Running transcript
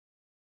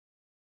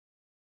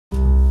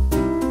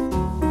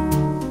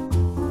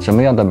什么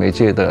样的媒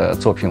介的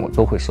作品我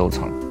都会收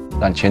藏，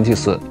但前提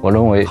是我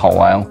认为好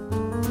玩，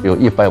有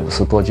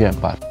150多件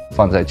吧，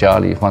放在家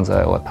里，放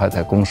在我太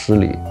太公司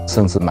里，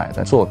甚至买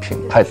的作品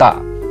太大，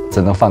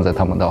只能放在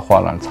他们的画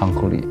廊仓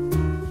库里。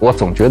我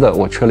总觉得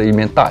我缺了一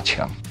面大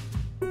墙。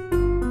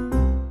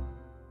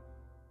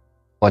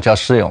我叫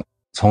施勇，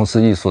从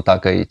事艺术大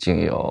概已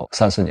经有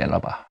30年了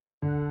吧，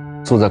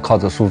住在靠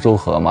着苏州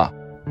河嘛，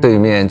对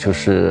面就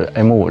是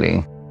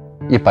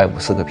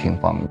M50，150个平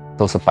方米，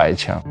都是白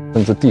墙，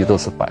甚至地都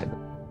是白的。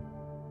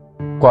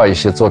挂一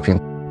些作品，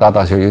大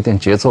大小有点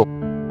节奏。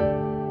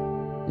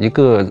一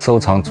个收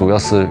藏主要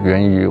是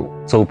源于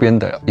周边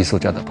的艺术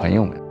家的朋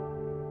友们，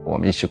我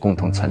们一起共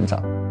同成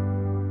长。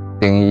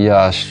丁一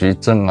啊、徐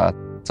正啊、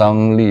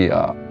张力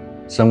啊、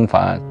申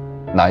凡，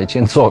哪一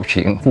件作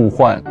品互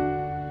换，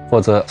或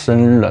者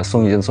生日了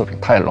送一件作品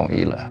太容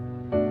易了。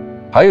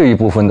还有一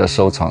部分的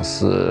收藏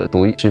是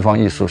读西方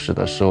艺术史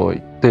的时候，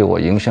对我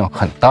影响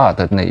很大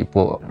的那一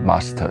波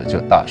master 就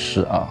大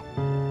师啊，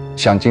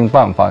想尽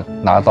办法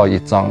拿到一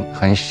张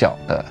很小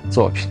的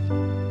作品。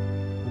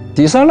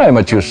第三类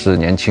嘛，就是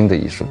年轻的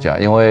艺术家，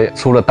因为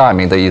除了大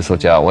名的艺术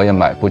家，我也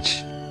买不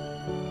起。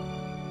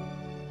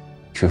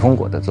曲风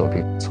国的作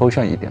品抽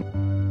象一点，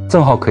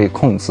正好可以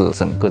控制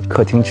整个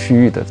客厅区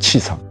域的气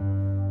场。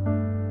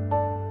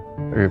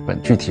日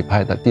本具体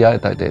派的第2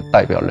代的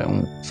代表人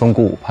物松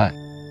谷武派，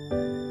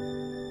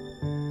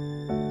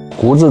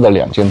胡子的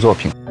2件作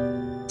品，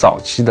早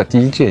期的第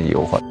1件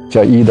油画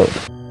叫伊斗的，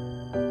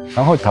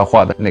然后他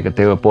画的那个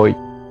David Boy，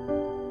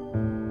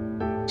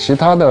 其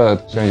他的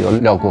像有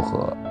廖国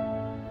和、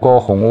高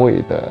宏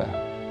伟的、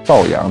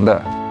赵阳的，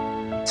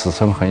尺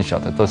寸很小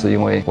的，都是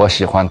因为我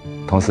喜欢，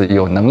同时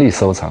有能力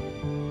收藏。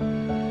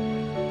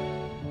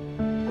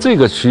这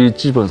个区域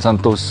基本上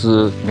都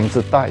是名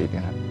字大一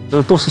点的，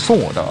这都是送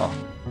我的啊。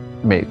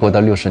美国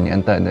的60年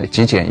代的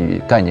极简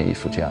与概念艺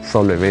术家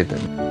Salaries 的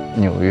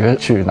纽约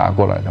去拿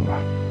过来的嘛，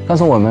但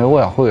是我没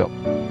外汇哦，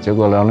结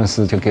果劳伦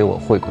斯就给我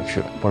汇过去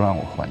了，不让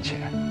我还钱，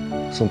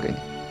送给你。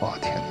哇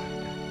天哪！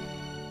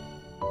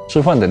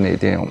吃饭的那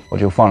天我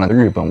就放了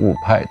日本物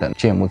派的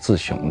芥木志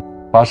雄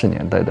80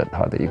年代的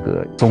他的一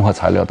个综合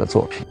材料的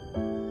作品，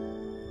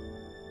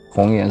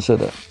红颜色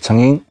的成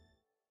荫，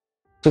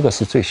这个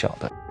是最小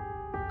的，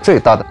最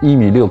大的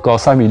1.6米高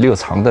3.6米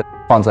长的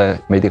放在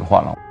梅顶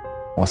画廊，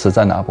我实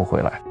在拿不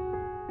回来。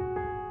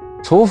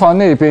厨房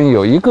那边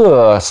有一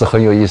个是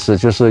很有意思，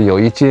就是有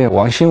一件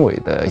王新伟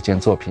的一件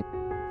作品，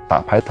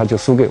打牌他就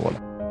输给我了，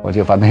我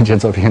就把那件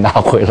作品拿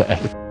回来了，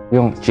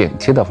用剪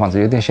贴的方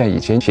式，有点像以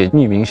前写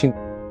匿名信。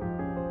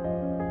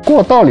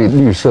过道里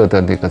绿色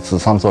的那个纸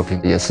上作品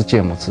也是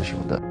芥木志雄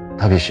的，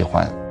特别喜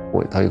欢。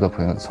我有一个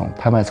朋友从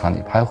拍卖场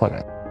里拍回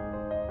来，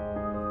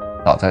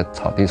倒在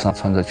草地上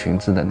穿着裙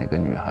子的那个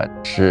女孩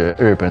是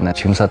日本的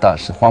情色大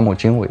师花木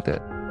经惟的，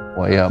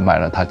我也买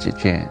了她几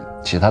件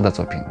其他的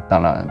作品，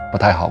当然不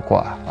太好挂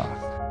啊。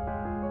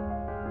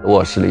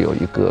卧室里有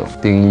一个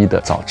丁一的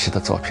早期的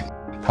作品，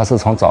他是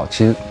从早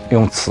期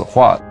用尺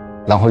画，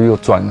然后又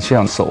转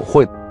向手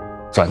绘，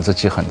转折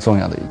期很重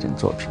要的一件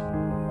作品。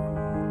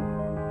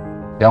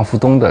杨福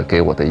东的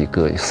给我的一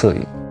个摄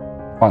影，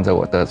放在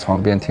我的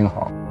床边听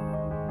好，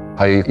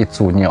还有一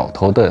组鸟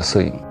头的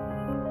摄影，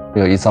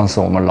有一张是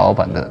我们老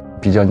板的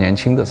比较年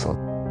轻的时候。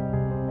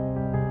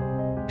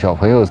小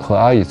朋友和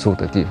阿姨住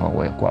的地方，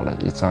我也挂了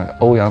一张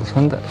欧阳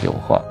春的油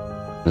画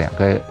，2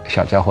个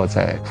小家伙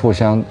在互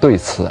相对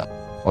峙，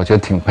我觉得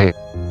挺配。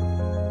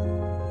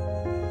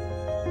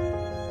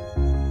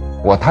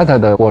我太太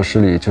的卧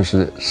室里就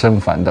是申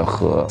凡的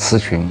和词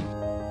群。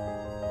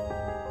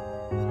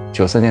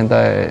90年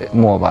代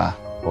末吧，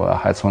我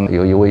还从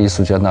有一位艺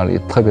术家那里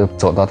特别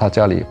走到他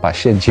家里，把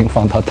现金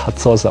放到他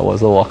桌上，我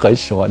说我很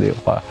喜欢这个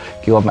画，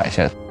给我买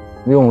下来，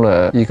用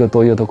了1个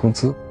多月的工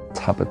资，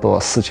差不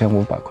多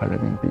4500块人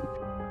民币。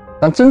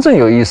但真正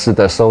有意思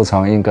的收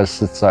藏应该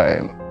是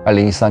在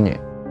2013年，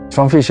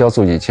双飞小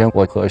组以前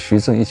我和徐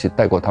正一起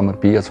带过他们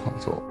毕业创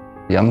作，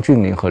杨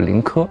俊麟和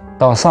林科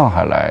到上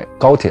海来，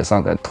高铁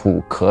上的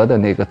土壳的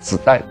那个纸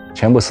袋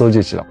全部收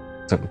集起来，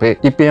准备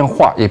一边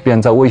画一边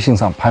在微信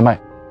上拍卖，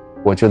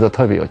我觉得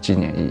特别有纪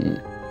念意义，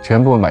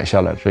全部买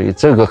下来。所以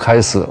这个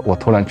开始我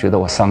突然觉得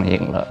我上瘾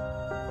了。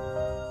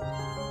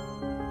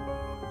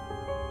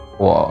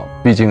我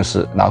毕竟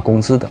是拿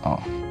工资的啊，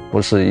不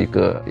是一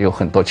个有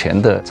很多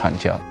钱的厂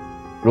家。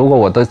如果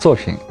我的作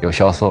品有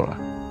销售了，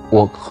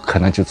我可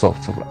能就坐不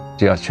住了，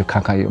就要去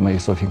看看有没有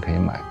作品可以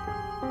买。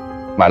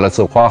买了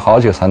之后花好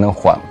久才能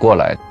缓过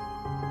来，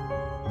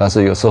但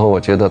是有时候我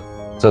觉得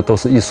这都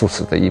是艺术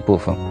史的一部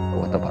分，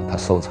我都把它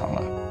收藏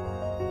了。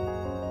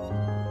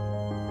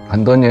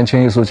很多年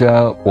轻艺术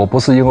家，我不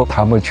是因为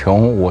他们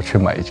穷我去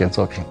买一件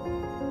作品，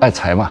爱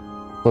财嘛，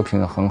作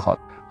品很好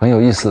很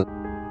有意思，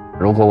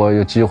如果我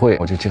有机会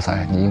我就介绍，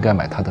你应该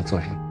买他的作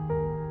品。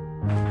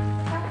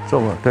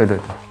对对对。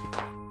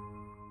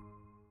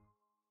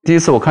第一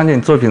次我看见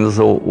你作品的时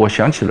候，我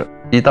想起了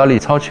意大利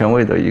超前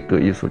卫的一个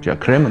艺术家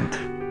Clement，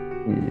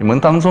 你们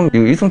当中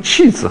有一种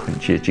气质很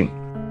接近。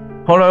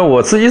后来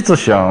我是一直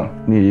想，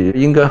你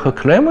应该和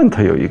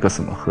Clement 有一个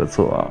什么合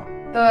作啊？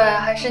对，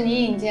还是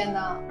你引荐的。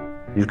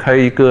你开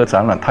一个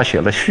展览，他写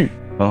了序，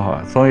很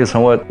好，终于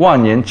成为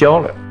忘年交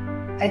了。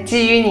还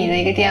基于你的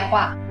一个电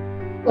话，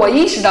我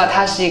意识到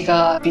他是一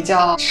个比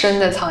较深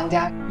的藏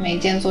家，每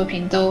件作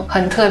品都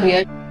很特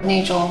别，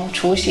那种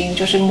雏形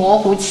就是模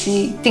糊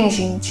期、定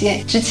型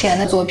期之前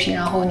的作品，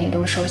然后你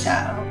都收下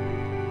来了。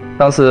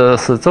当时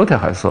是周天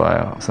海说：“哎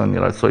呀，说你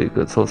来做一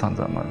个收藏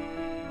展嘛。”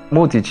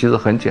目的其实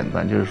很简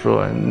单，就是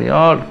说你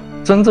要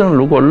真正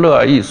如果热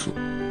爱艺术，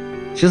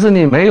其实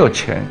你没有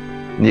钱，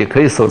你可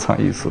以收藏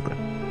艺术的。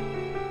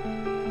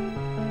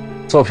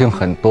作品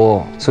很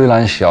多，虽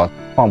然小，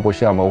放不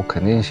下嘛，我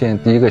肯定先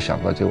第一个想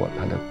到就我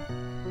他的，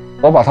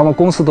我把他们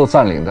公司都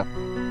占领的。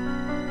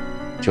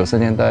90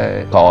年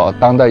代搞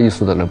当代艺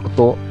术的人不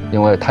多，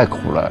因为太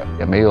苦了，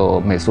也没有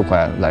美术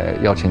馆来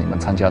邀请你们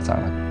参加展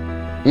览。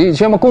以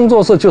前嘛，工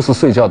作室就是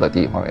睡觉的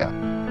地方呀。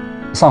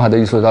上海的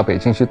艺术家北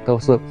京去都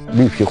是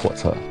绿皮火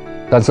车，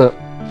但是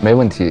没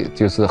问题，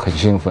就是很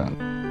兴奋。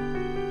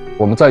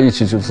我们在一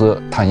起就是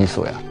谈艺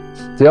术呀，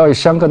只要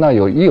香格纳一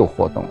有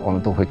活动，我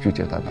们都会聚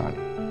集在那里。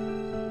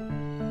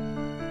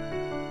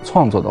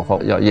创作的话，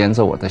要沿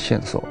着我的线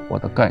索、我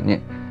的概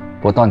念，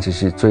不断地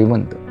去追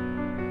问的，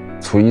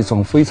处于一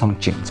种非常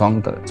紧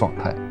张的状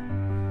态。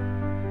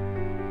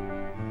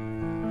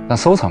但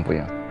收藏不一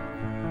样，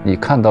你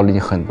看到了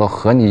很多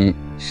和你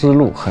思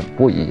路很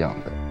不一样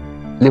的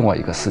另外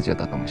一个世界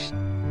的东西，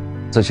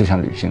这就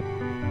像旅行，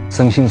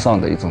身心上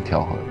的一种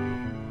调和。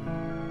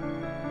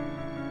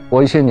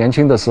我以前年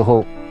轻的时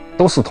候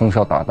都是通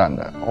宵达旦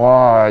的，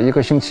哇，一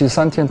个星期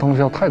3天通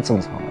宵太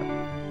正常了。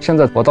现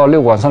在我到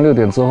晚上6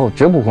点之后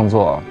绝不工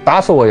作，打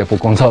死我也不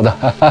工作的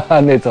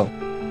那种，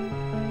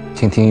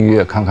听听音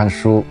乐，看看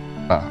书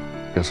啊，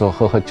有时候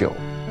喝喝酒。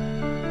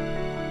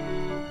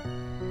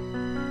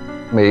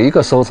每一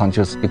个收藏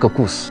就是一个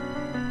故事，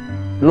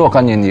若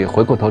干年你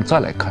回过头再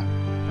来看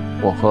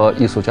我和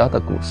艺术家的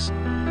故事，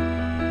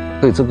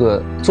对这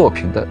个作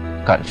品的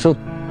感受，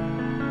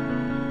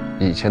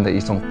以前的一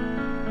种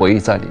回忆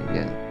在里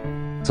面，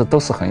这都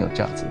是很有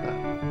价值的。